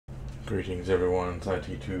Greetings everyone, it's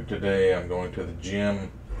IT2. Today I'm going to the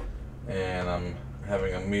gym and I'm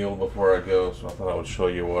having a meal before I go, so I thought I would show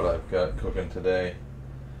you what I've got cooking today.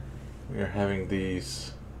 We are having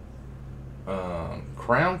these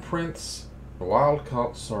Crown Prince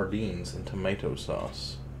wild-caught sardines in tomato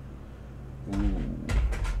sauce. Ooh,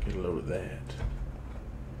 get a load of that.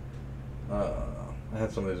 I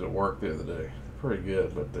had some of these at work the other day. Pretty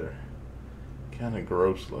good, but they're kind of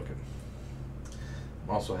gross looking.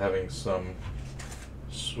 I'm also having some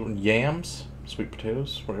yams, sweet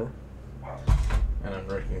potatoes, whatever. And I'm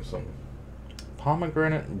drinking some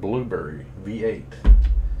pomegranate blueberry V8. I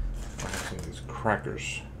have some of these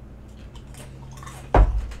crackers. I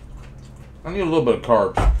need a little bit of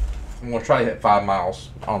carbs. I'm going to try to hit 5 miles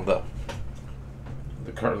on the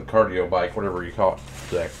cardio bike, whatever you call it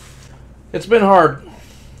today. It's been hard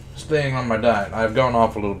staying on my diet. I've gone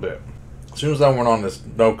off a little bit. As soon as I went on this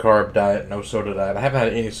no carb diet, no soda diet, I haven't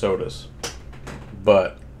had any sodas.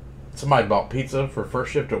 But somebody bought pizza for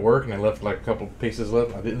first shift at work and they left like a couple pieces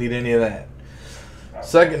left. I didn't need any of that.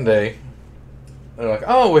 Second day, they're like,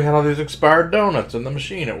 oh, we had all these expired donuts in the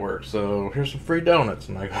machine at work, so here's some free donuts.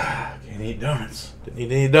 I'm like, can't eat donuts. Didn't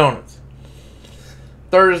eat any donuts.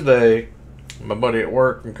 Thursday, my buddy at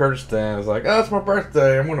work in Kurdistan is like, oh, it's my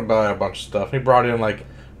birthday. I'm going to buy a bunch of stuff. He brought in like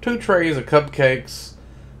 2 trays of cupcakes,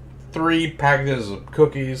 3 packages of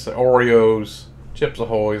cookies, Oreos, Chips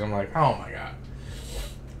Ahoy's. I'm like, oh my god.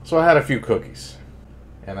 So I had a few cookies.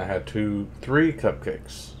 And I had 3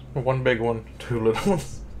 cupcakes. 1 big one, 2 little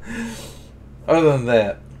ones. Other than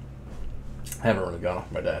that, I haven't really gone off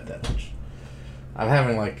my diet that much. I'm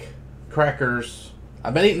having like crackers.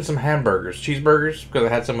 I've been eating some hamburgers, cheeseburgers, because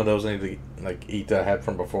I had some of those I need to eat that I had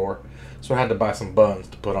from before. So I had to buy some buns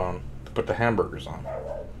to put the hamburgers on.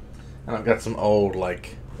 And I've got some old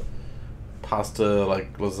pasta,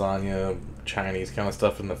 like lasagna, Chinese kind of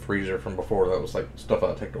stuff in the freezer from before. That was like stuff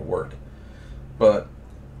I'd take to work. But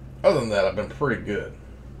other than that, I've been pretty good.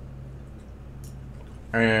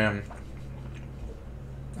 And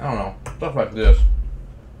I don't know, stuff like this.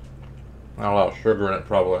 Not a lot of sugar in it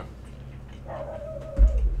probably.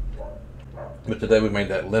 But today we made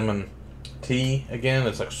that lemon tea again.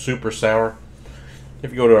 It's like super sour.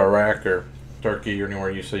 If you go to Iraq or Turkey or anywhere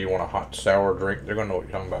you say you want a hot sour drink, they're gonna know what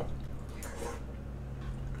you're talking about.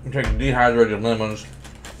 You take dehydrated lemons,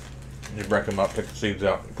 you break them up, take the seeds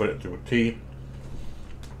out, and put it through a tea.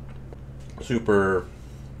 Super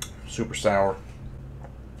sour.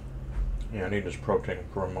 Yeah, I need this protein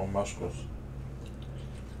for my muscles.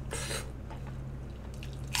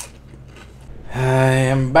 I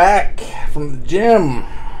am back from the gym.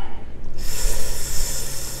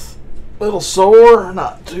 Little sore,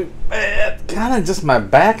 not too bad. Kind of just my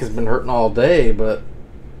back has been hurting all day, but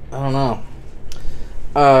I don't know.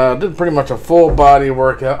 Did pretty much a full body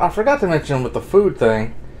workout. I forgot to mention with the food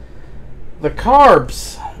thing, the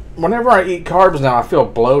carbs. Whenever I eat carbs now, I feel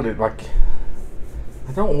bloated. Like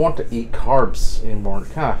I don't want to eat carbs anymore.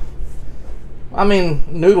 I mean,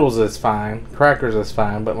 noodles is fine, crackers is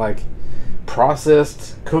fine, but like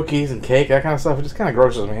processed cookies and cake, that kind of stuff, it just kind of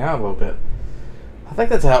grosses me out a little bit. I think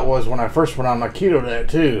that's how it was when I first went on my keto diet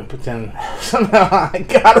too, but then somehow I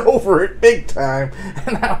got over it big time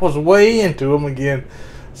and I was way into them again.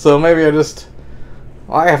 So maybe I just,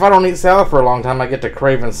 if I don't eat salad for a long time, I get to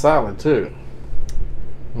craving salad too.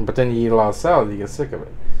 But then you eat a lot of salad, you get sick of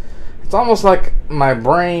it. It's almost like my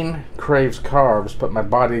brain craves carbs, but my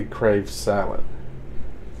body craves salad.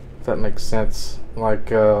 If that makes sense. Like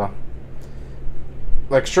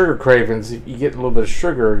sugar cravings, if you get a little bit of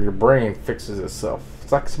sugar, your brain fixes itself.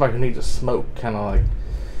 It's like somebody who needs to smoke, kind of like.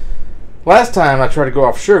 Last time I tried to go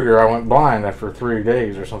off sugar, I went blind after 3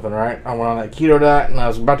 days or something, right? I went on that keto diet, and I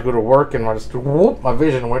was about to go to work, and I just, whoop, my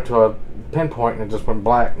vision went to a pinpoint, and it just went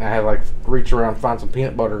black, and I had to reach around and find some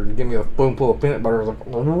peanut butter, and give me a spoonful of peanut butter. I was like,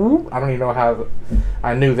 whoop. I don't even know how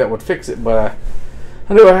I knew that would fix it, but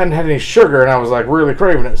I knew I hadn't had any sugar, and I was like really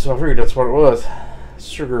craving it, so I figured that's what it was.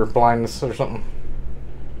 Sugar blindness or something.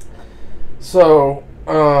 So,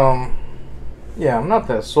 yeah, I'm not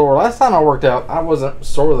that sore. Last time I worked out, I wasn't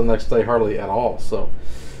sore the next day hardly at all. So,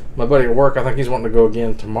 my buddy at work, I think he's wanting to go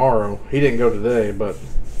again tomorrow. He didn't go today, but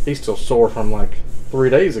he's still sore from like 3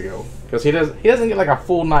 days ago. Because he doesn't get like a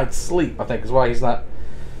full night's sleep, I think is why he's not,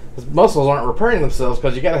 his muscles aren't repairing themselves,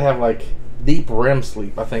 because you got to have like deep REM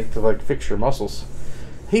sleep, I think, to like fix your muscles.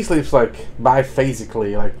 He sleeps like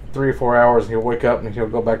biphasically, like 3 or 4 hours, and he'll wake up and he'll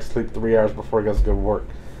go back to sleep 3 hours before he goes to go to work.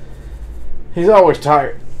 He's always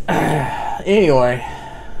tired. Anyway,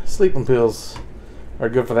 sleeping pills are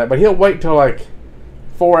good for that. But he'll wait till like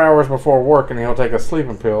 4 hours before work and he'll take a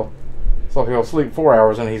sleeping pill So he'll sleep 4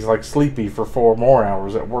 hours, and he's like sleepy for 4 more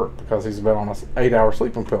hours at work because he's been on a 8-hour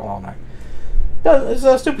sleeping pill all night.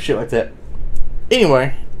 It's stupid shit like that.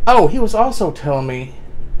 Anyway, oh, he was also telling me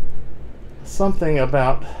something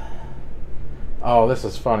about... Oh, this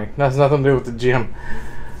is funny. That's nothing to do with the gym.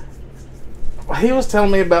 He was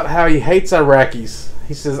telling me about how he hates Iraqis.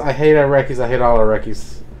 He says, I hate Iraqis. I hate all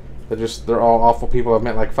Iraqis. They're all awful people. I've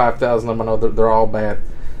met like 5,000 of them. I know they're all bad.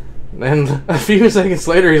 And a few seconds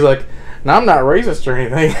later, he's like, no, I'm not racist or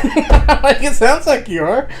anything. Like, it sounds like you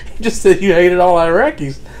are. He just said you hated all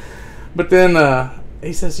Iraqis. But then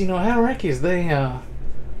he says, you know, Iraqis,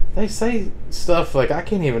 they say stuff like I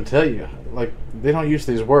can't even tell you. Like, they don't use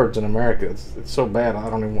these words in America. It's so bad, I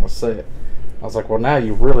don't even want to say it. I was like, well, now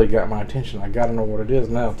you've really got my attention. I got to know what it is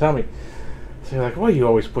now. Tell me. So you're like, why do you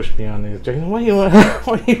always push me on these, Jason? Why do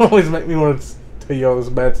you always make me want to tell you all this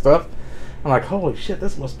bad stuff? I'm like, holy shit,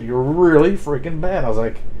 this must be really freaking bad. I was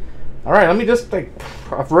like, all right, let me just think.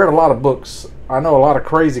 I've read a lot of books. I know a lot of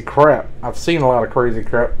crazy crap. I've seen a lot of crazy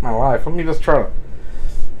crap in my life. Let me just try to,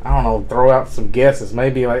 I don't know, throw out some guesses.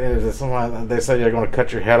 Maybe like they say they're going to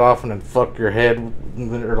cut your head off and then fuck your head,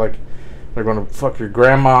 or like they're going to fuck your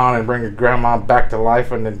grandma and bring your grandma back to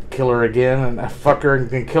life and then kill her again and fuck her and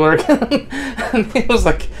then kill her again. And he was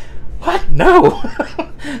like, what? No.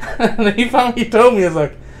 And then he finally told me, he was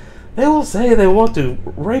like, they will say they want to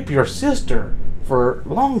rape your sister for a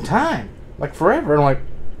long time, like forever. And I'm like,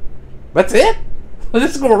 that's it?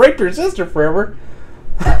 This is going to rape your sister forever?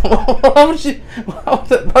 Why would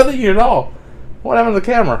that bother you at all? What happened to the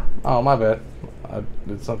camera? Oh, my bad. I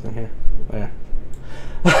did something here. There.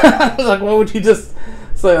 I was like, why would you just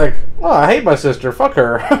say like, oh, I hate my sister, fuck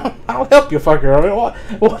her. I'll help you fuck her. I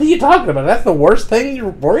mean, what are you talking about? That's the worst thing you're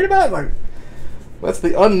worried about? Like, that's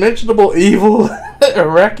the unmentionable evil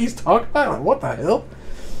Iraqis talk about? Like, what the hell?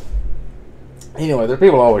 Anyway, there are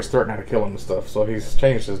people always threatening to kill him and stuff, so he's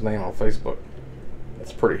changed his name on Facebook.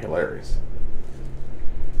 It's pretty hilarious.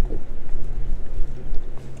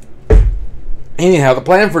 Anyhow, the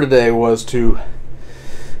plan for today was to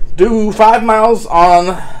do 5 miles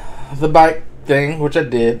on the bike thing, which I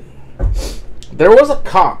did. There was a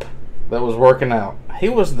cop that was working out. He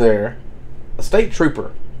was there, a state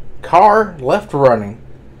trooper. Car left running.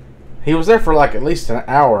 He was there for like at least an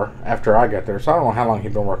hour after I got there, so I don't know how long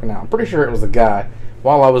he'd been working out. I'm pretty sure it was a guy.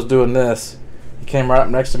 While I was doing this, he came right up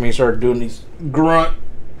next to me and started doing these grunt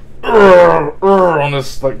on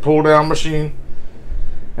this like pull down machine.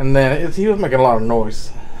 And then he was making a lot of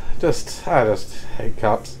noise. I just hate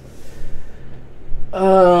cops.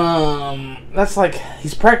 That's like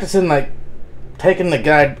he's practicing like taking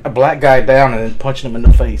a black guy down and then punching him in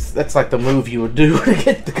the face. That's like the move you would do to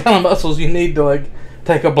get the kind of muscles you need to like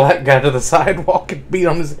take a black guy to the sidewalk and beat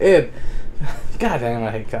on his head. God damn,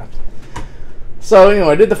 I hate cops. So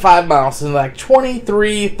anyway, I did the 5 miles in like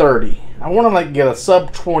 23:30. I want to like get a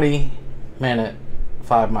sub 20 minute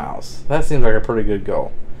 5 miles. That seems like a pretty good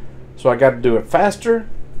goal. So I got to do it faster.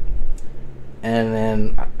 And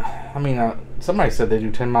then, I mean, somebody said they do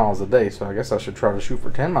 10 miles a day, so I guess I should try to shoot for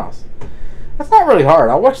 10 miles. That's not really hard.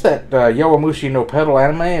 I watched that Yowamushi no Pedal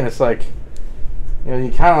anime, and it's like, you know,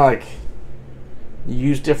 you kind of like, you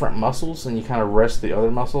use different muscles, and you kind of rest the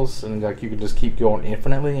other muscles, and like you can just keep going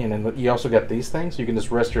infinitely. And then you also got these things, so you can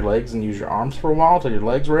just rest your legs and use your arms for a while till your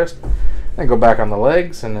legs rest, then go back on the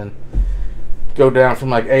legs, and then go down from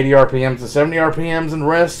like 80 RPMs to 70 RPMs and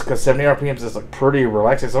rest, because 70 RPMs is like pretty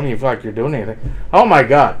relaxing. It's don't even feel like you're doing anything. Oh my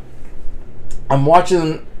god. I'm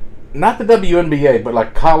watching, not the WNBA, but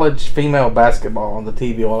like college female basketball on the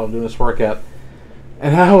TV while I'm doing this workout.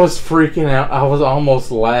 And I was freaking out. I was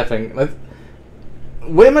almost laughing. Like,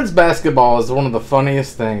 women's basketball is one of the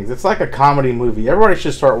funniest things. It's like a comedy movie. Everybody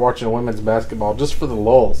should start watching women's basketball just for the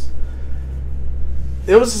lulz.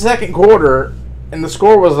 It was the second quarter, and the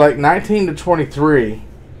score was like 19-23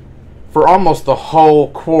 for almost the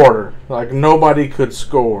whole quarter. Like, nobody could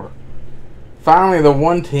score. Finally, the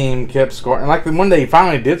one team kept scoring. And like when they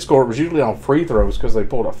finally did score, it was usually on free throws because they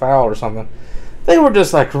pulled a foul or something. They were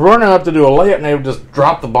just like running up to do a layup, and they would just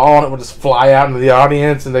drop the ball, and it would just fly out into the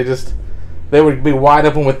audience, and they would be wide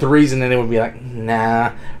open with threes, and then it would be like,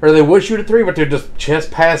 nah. Or they would shoot a three, but they'd just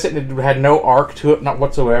chest pass it, and it had no arc to it, not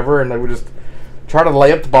whatsoever, and they would just try to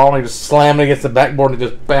lay up the ball, and they just slam it against the backboard and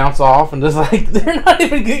just bounce off, and just like, they're not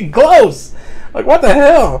even getting close. Like, what the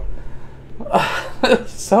hell?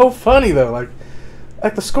 It's so funny, though.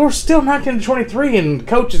 Like the score's still 19-23, and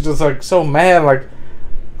coach is just like so mad. Like,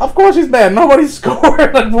 of course he's mad. Nobody's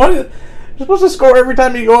scored. Like, what? You're supposed to score every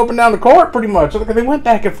time you go up and down the court, pretty much. Like, they went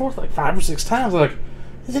back and forth like 5 or 6 times. Like,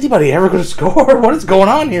 is anybody ever going to score? What is going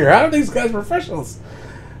on here? How are these guys professionals?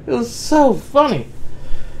 It was so funny.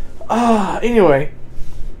 Anyway,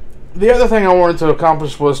 the other thing I wanted to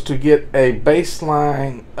accomplish was to get a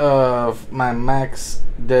baseline of my max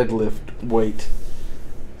deadlift weight.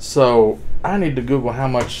 So I need to Google how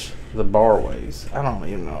much the bar weighs. I don't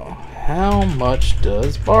even know. How much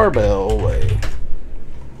does barbell weigh?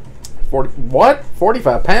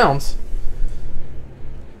 45 pounds?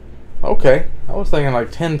 Okay. I was thinking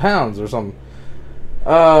like 10 pounds or something.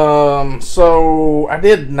 So I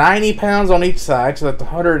did 90 pounds on each side, so that's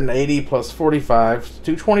 180 plus 45,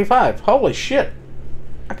 225. Holy shit.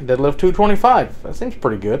 I can deadlift 225. That seems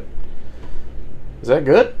pretty good. Is that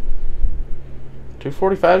good?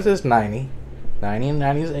 245 is 90. 90 and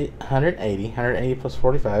 90 is 180. 180 plus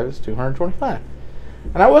 45 is 225.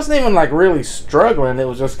 And I wasn't even like really struggling. It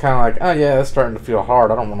was just kind of like, oh yeah, that's starting to feel hard.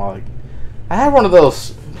 I don't want to like... I had one of those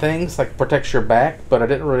things like protects your back, but I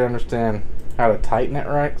didn't really understand how to tighten it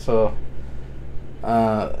right. So,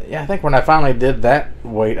 yeah, I think when I finally did that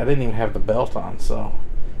weight, I didn't even have the belt on. So,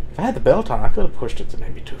 if I had the belt on, I could have pushed it to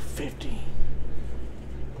maybe 250.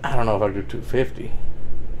 I don't know if I could do 250.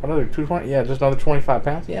 Another 220? Yeah, just another 25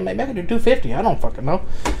 pounds. Yeah, maybe I could do 250. I don't fucking know.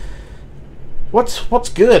 What's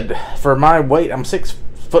good for my weight? I'm 6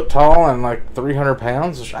 foot tall and like 300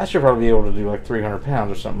 pounds. I should probably be able to do like 300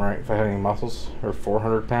 pounds or something, right? If I had any muscles, or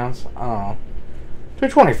 400 pounds. I don't know.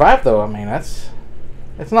 225 though. I mean, it's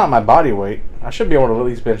not my body weight. I should be able to at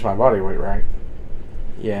least bench my body weight, right?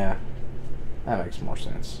 Yeah, that makes more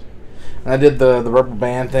sense. And I did the rubber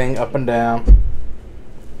band thing up and down,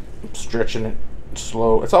 stretching it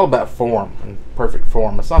slow. It's all about form and perfect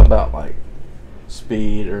form. It's not about like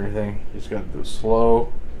speed or anything. You just got to do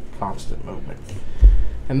slow, constant movement.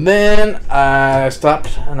 And then I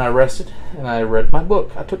stopped and I rested and I read my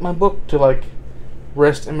book. I took my book to like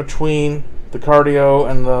rest in between the cardio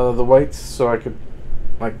and the weights so I could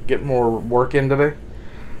like get more work in today.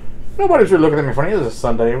 Nobody's really looking at me funny. It was a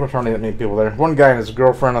Sunday. We're trying to get many people there. One guy and his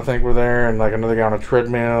girlfriend, I think, were there, and like another guy on a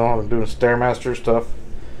treadmill doing Stairmaster stuff.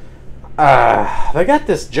 They got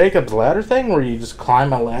this Jacob's ladder thing where you just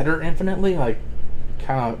climb a ladder infinitely, like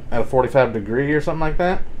kind of at a 45 degree or something like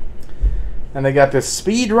that. And they got this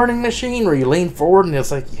speed running machine where you lean forward and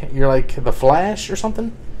it's like you're like the Flash or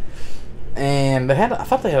something. And I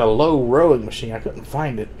thought they had a low rowing machine. I couldn't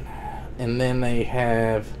find it. And then they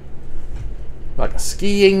have like a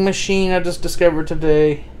skiing machine I just discovered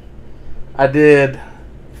today. I did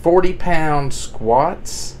 40-pound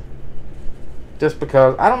squats. Just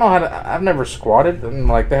because I don't know how to. I've never squatted, and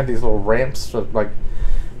like they had these little ramps to like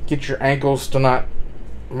get your ankles to not.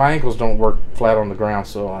 My ankles don't work flat on the ground,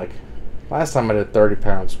 so like last time I did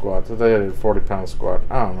 30-pound squats. Today I did 40-pound squat.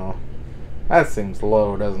 I don't know. That seems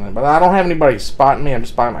low, doesn't it? But I don't have anybody spotting me. I'm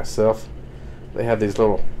just by myself. They have these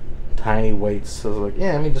little tiny weights, so I was like,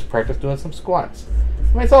 yeah, let me just practice doing some squats.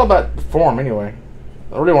 I mean, it's all about the form anyway.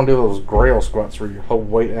 I really want to do those grail squats where you hold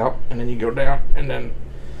weight out and then you go down and then.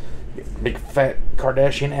 Big fat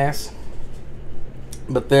Kardashian ass.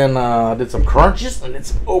 But then I did some crunches and did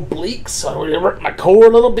some obliques, so I really worked my core a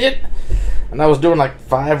little bit. And I was doing like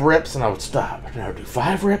 5 reps and I would stop. And I would do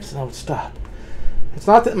 5 reps and I would stop. It's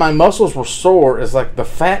not that my muscles were sore, it's like the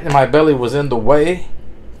fat in my belly was in the way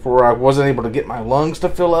for I wasn't able to get my lungs to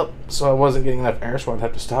fill up, so I wasn't getting enough air, so I'd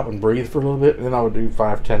have to stop and breathe for a little bit. And then I would do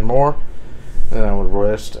 5, 10 more. And then I would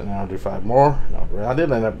rest, and then I would do 5 more. I did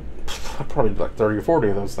end up I probably did like 30 or 40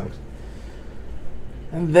 of those things.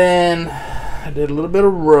 And then I did a little bit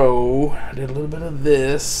of row. I did a little bit of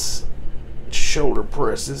this. Shoulder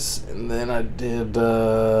presses. And then I did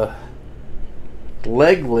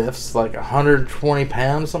leg lifts, like 120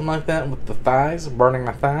 pounds, something like that, with the thighs, burning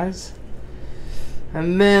my thighs.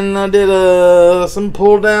 And then I did some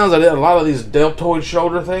pull downs. I did a lot of these deltoid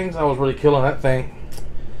shoulder things. I was really killing that thing.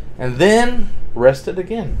 And then rested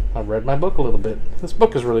again. I read my book a little bit. This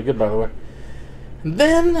book is really good, by the way. And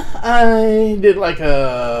then I did like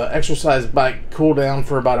a exercise bike cool down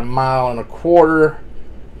for about 1.25 miles.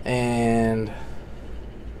 And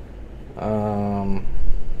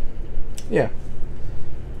yeah.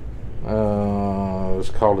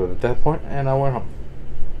 Just called it at that point, and I went home.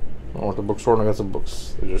 I went to the bookstore and I got some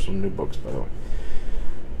books. These are some new books, by the way.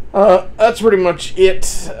 That's pretty much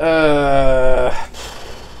it.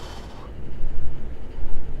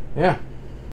 Yeah.